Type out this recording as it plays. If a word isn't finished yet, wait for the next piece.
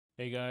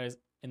Hey guys,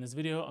 in this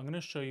video I'm going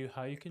to show you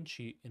how you can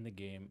cheat in the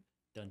game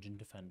Dungeon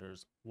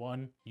Defenders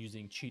 1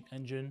 using Cheat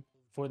Engine.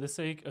 For the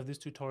sake of this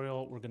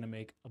tutorial, we're going to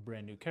make a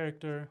brand new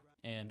character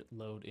and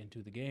load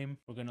into the game.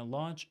 We're going to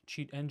launch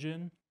Cheat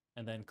Engine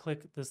and then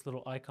click this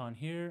little icon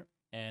here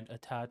and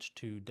attach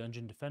to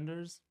Dungeon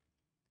Defenders.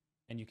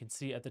 And you can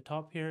see at the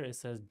top here it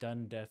says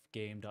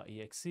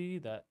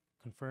dundefgame.exe. That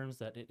confirms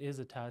that it is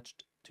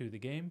attached to the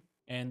game.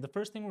 And the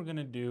first thing we're going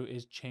to do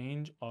is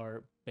change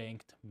our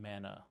banked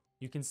mana.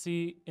 You can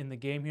see in the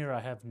game here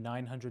I have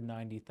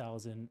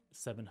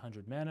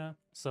 990,700 mana.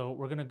 So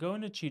we're going to go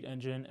into Cheat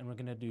Engine and we're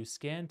going to do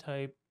scan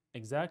type,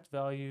 exact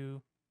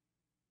value,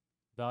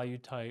 value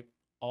type,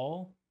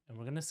 all, and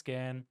we're going to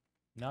scan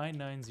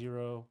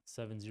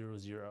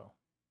 990700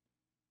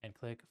 and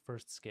click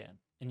first scan.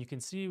 And you can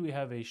see we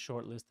have a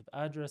short list of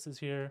addresses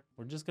here.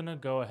 We're just going to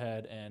go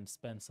ahead and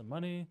spend some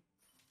money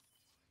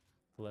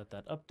to let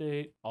that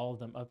update. All of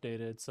them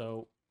updated.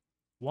 So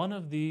one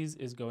of these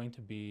is going to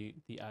be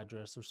the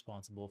address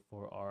responsible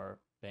for our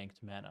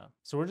banked mana.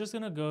 So we're just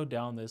going to go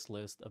down this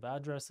list of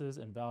addresses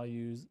and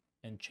values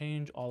and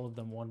change all of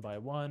them one by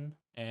one.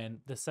 And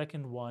the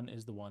second one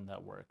is the one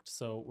that worked.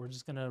 So we're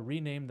just going to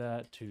rename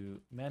that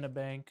to Mana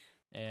Bank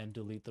and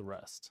delete the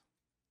rest.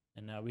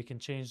 And now we can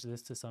change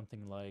this to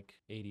something like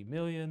 80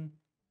 million.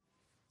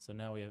 So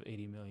now we have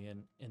 80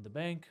 million in the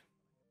bank.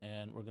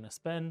 And we're going to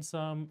spend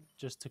some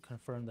just to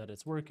confirm that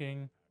it's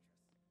working.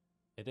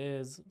 It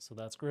is, so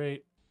that's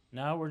great.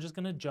 Now we're just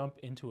going to jump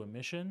into a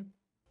mission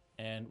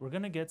and we're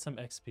going to get some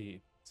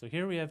XP. So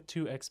here we have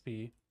 2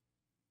 XP.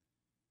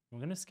 We're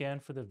going to scan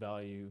for the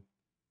value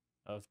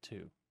of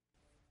 2.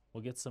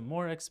 We'll get some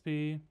more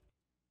XP.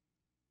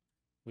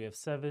 We have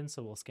 7,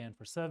 so we'll scan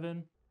for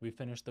 7. We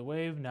finished the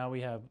wave. Now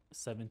we have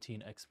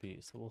 17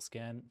 XP, so we'll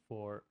scan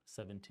for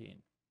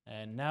 17.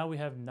 And now we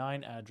have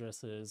 9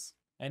 addresses.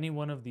 Any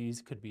one of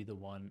these could be the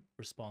one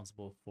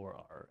responsible for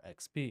our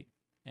XP.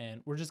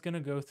 And we're just going to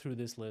go through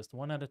this list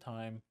one at a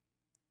time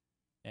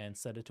and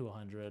set it to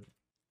 100.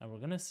 And we're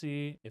going to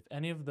see if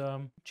any of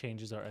them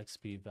changes our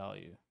XP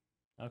value.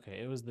 Okay,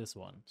 it was this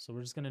one. So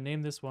we're just going to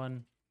name this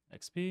one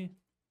XP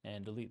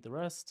and delete the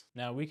rest.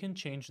 Now we can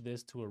change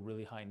this to a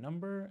really high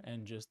number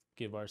and just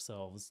give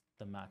ourselves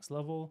the max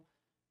level.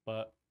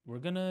 But we're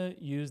going to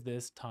use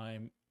this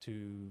time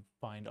to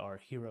find our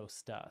hero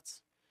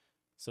stats.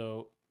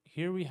 So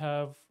here we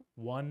have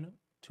 1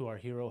 to our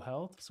hero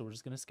health. So we're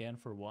just going to scan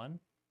for 1.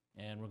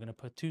 And we're going to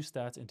put 2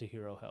 stats into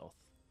hero health.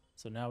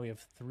 So now we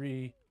have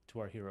 3 to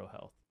our hero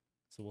health.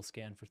 So we'll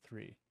scan for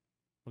 3.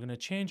 We're going to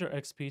change our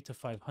XP to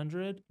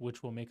 500,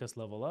 which will make us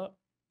level up.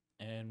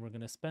 And we're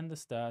going to spend the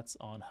stats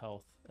on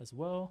health as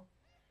well.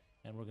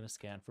 And we're going to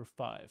scan for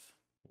 5.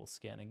 We'll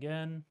scan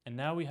again. And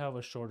now we have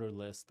a shorter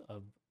list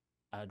of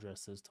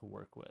addresses to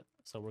work with.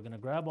 So we're going to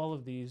grab all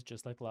of these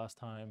just like last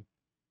time.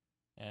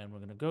 And we're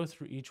going to go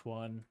through each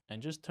one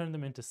and just turn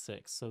them into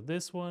 6. So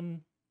this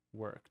one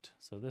worked.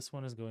 So this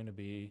one is going to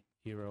be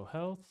hero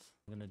health.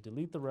 I'm going to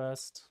delete the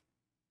rest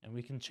and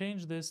we can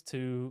change this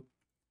to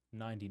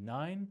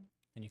 99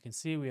 and you can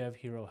see we have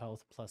hero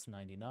health plus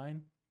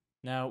 99.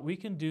 Now we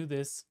can do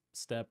this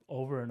step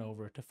over and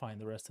over to find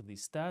the rest of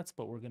these stats,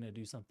 but we're going to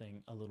do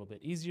something a little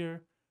bit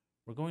easier.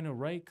 We're going to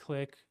right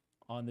click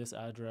on this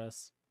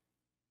address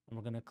and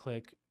we're going to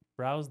click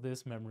browse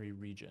this memory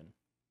region.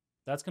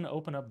 That's going to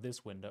open up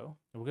this window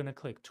and we're going to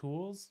click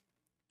tools,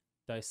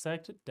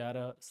 dissect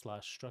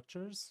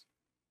data/structures,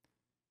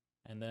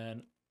 and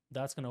then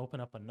that's going to open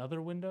up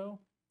another window.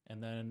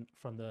 And then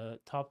from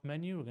the top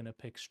menu, we're going to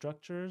pick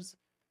structures,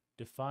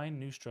 define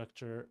new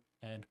structure,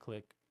 and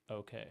click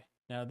OK.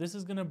 Now this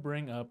is going to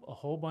bring up a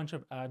whole bunch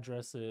of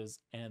addresses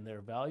and their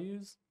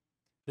values.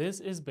 This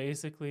is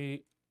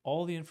basically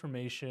all the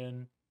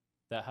information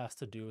that has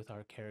to do with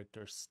our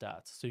character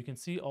stats. So you can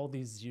see all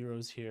these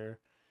zeros here.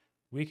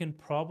 We can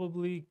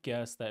probably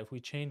guess that if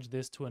we change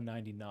this to a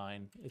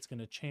 99, it's going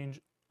to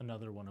change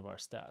another one of our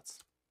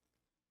stats.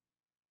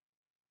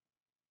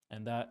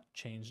 And that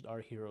changed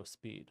our hero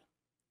speed.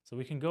 So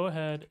we can go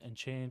ahead and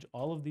change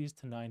all of these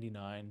to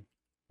 99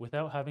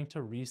 without having to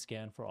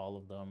rescan for all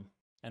of them.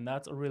 And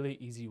that's a really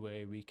easy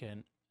way we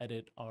can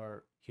edit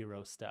our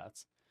hero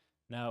stats.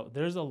 Now,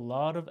 there's a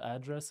lot of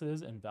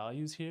addresses and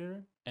values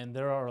here, and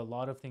there are a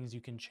lot of things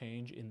you can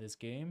change in this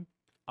game.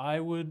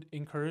 I would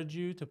encourage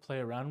you to play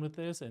around with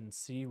this and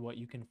see what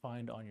you can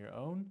find on your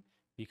own,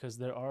 because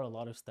there are a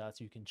lot of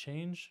stats you can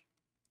change.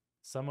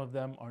 Some of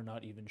them are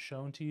not even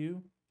shown to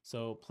you.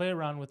 So play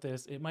around with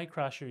this. It might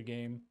crash your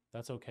game.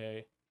 That's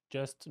okay.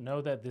 Just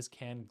know that this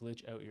can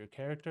glitch out your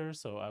character.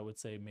 So I would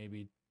say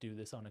maybe do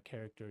this on a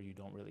character you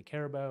don't really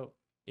care about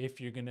if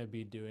you're going to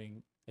be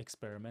doing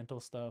experimental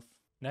stuff.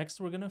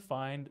 Next, we're going to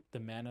find the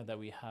mana that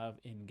we have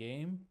in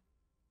game,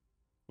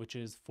 which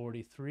is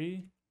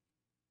 43.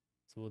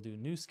 So we'll do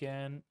new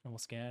scan and we'll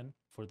scan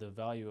for the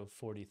value of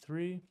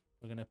 43.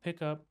 We're going to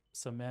pick up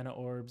some mana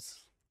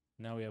orbs.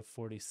 Now we have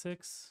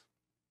 46.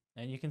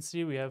 And you can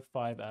see we have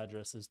 5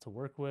 addresses to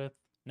work with.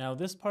 Now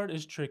this part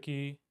is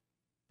tricky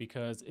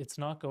because it's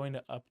not going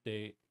to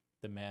update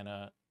the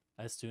mana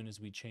as soon as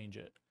we change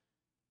it.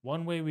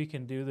 One way we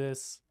can do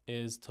this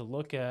is to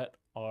look at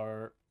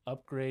our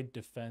upgrade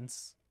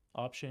defense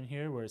option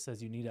here where it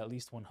says you need at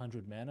least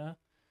 100 mana.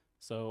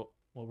 So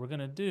what we're going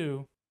to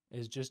do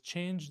is just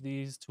change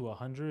these to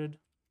 100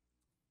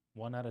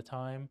 one at a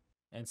time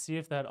and see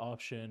if that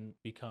option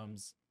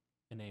becomes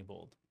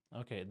enabled.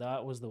 Okay,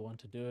 that was the one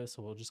to do it.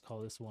 So we'll just call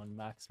this one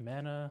max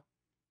mana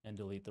and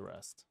delete the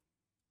rest.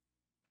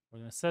 We're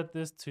going to set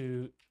this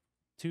to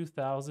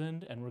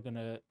 2000 and we're going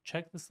to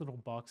check this little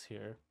box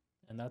here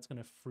and that's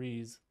going to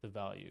freeze the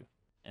value.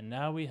 And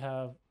now we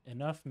have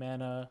enough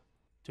mana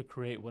to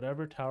create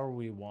whatever tower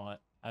we want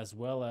as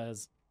well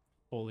as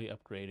fully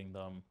upgrading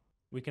them.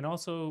 We can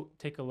also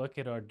take a look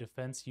at our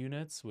defense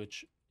units,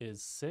 which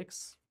is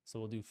 6. So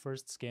we'll do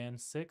first scan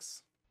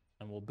 6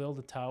 and we'll build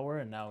a tower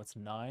and now it's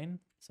 9.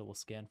 So we'll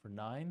scan for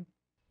 9,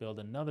 build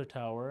another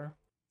tower,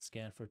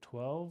 scan for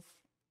 12.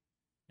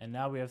 And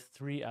now we have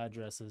 3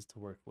 addresses to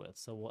work with.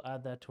 So we'll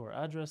add that to our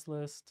address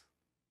list.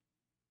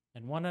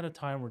 And one at a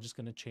time, we're just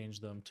going to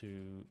change them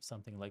to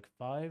something like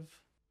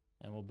 5.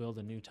 And we'll build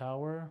a new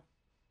tower.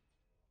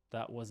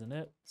 That wasn't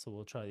it. So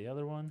we'll try the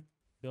other one.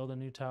 Build a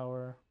new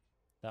tower.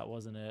 That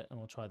wasn't it. And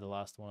we'll try the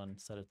last one,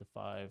 set it to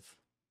 5.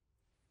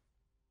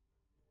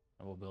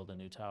 And we'll build a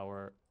new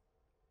tower.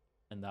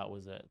 And that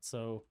was it.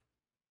 So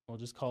we'll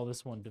just call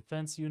this one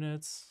defense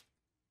units.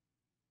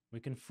 We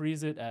can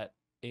freeze it at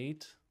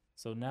 8.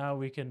 So now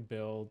we can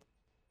build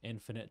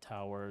infinite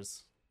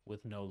towers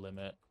with no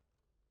limit.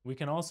 We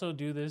can also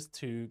do this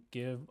to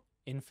give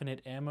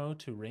infinite ammo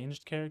to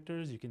ranged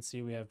characters. You can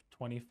see we have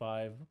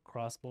 25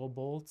 crossbow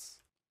bolts.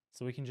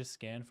 So we can just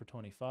scan for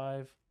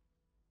 25,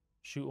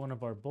 shoot one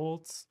of our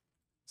bolts,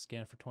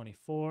 scan for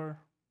 24,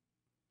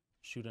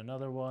 shoot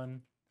another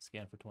one,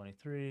 scan for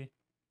 23.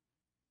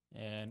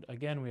 And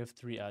again, we have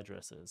 3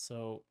 addresses.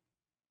 So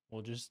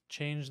we'll just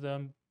change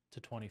them to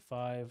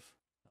 25.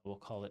 We'll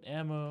call it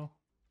ammo.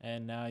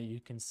 And now you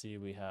can see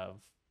we have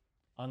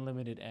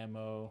unlimited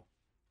ammo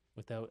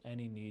without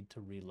any need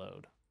to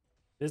reload.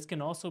 This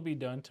can also be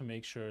done to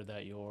make sure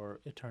that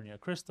your Eternia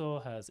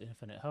crystal has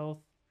infinite health.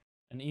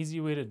 An easy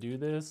way to do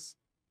this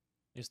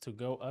is to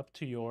go up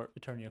to your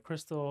Eternia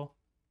crystal,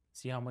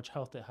 see how much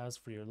health it has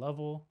for your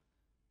level.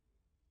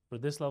 For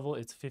this level,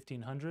 it's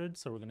 1500,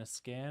 so we're going to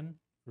scan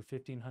for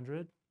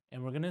 1500.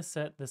 And we're going to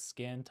set the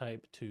scan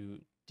type to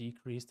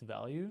decreased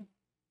value.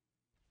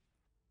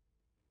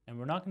 And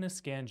we're not going to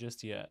scan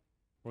just yet.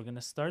 We're going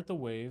to start the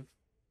wave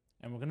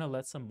and we're going to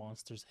let some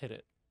monsters hit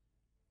it.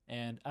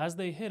 And as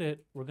they hit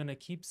it, we're going to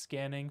keep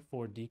scanning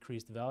for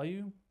decreased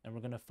value and we're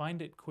going to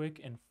find it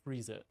quick and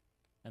freeze it.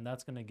 And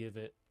that's going to give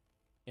it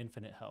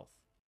infinite health.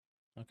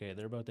 Okay,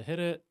 they're about to hit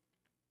it.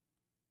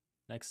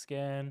 Next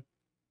scan,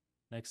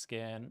 next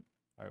scan.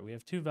 All right, we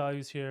have 2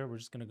 values here. We're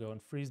just going to go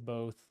and freeze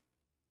both.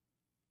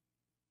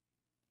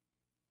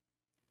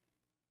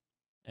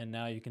 And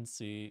now you can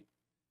see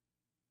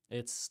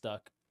it's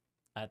stuck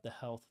at the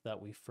health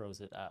that we froze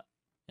it at.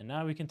 And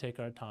now we can take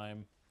our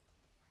time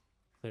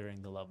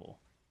clearing the level.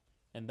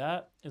 And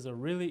that is a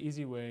really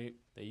easy way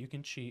that you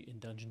can cheat in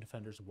Dungeon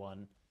Defenders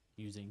 1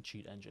 using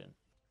Cheat Engine.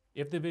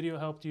 If the video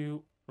helped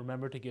you,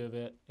 remember to give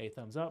it a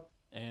thumbs up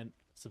and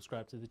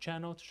subscribe to the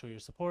channel to show your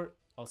support.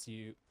 I'll see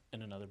you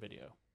in another video.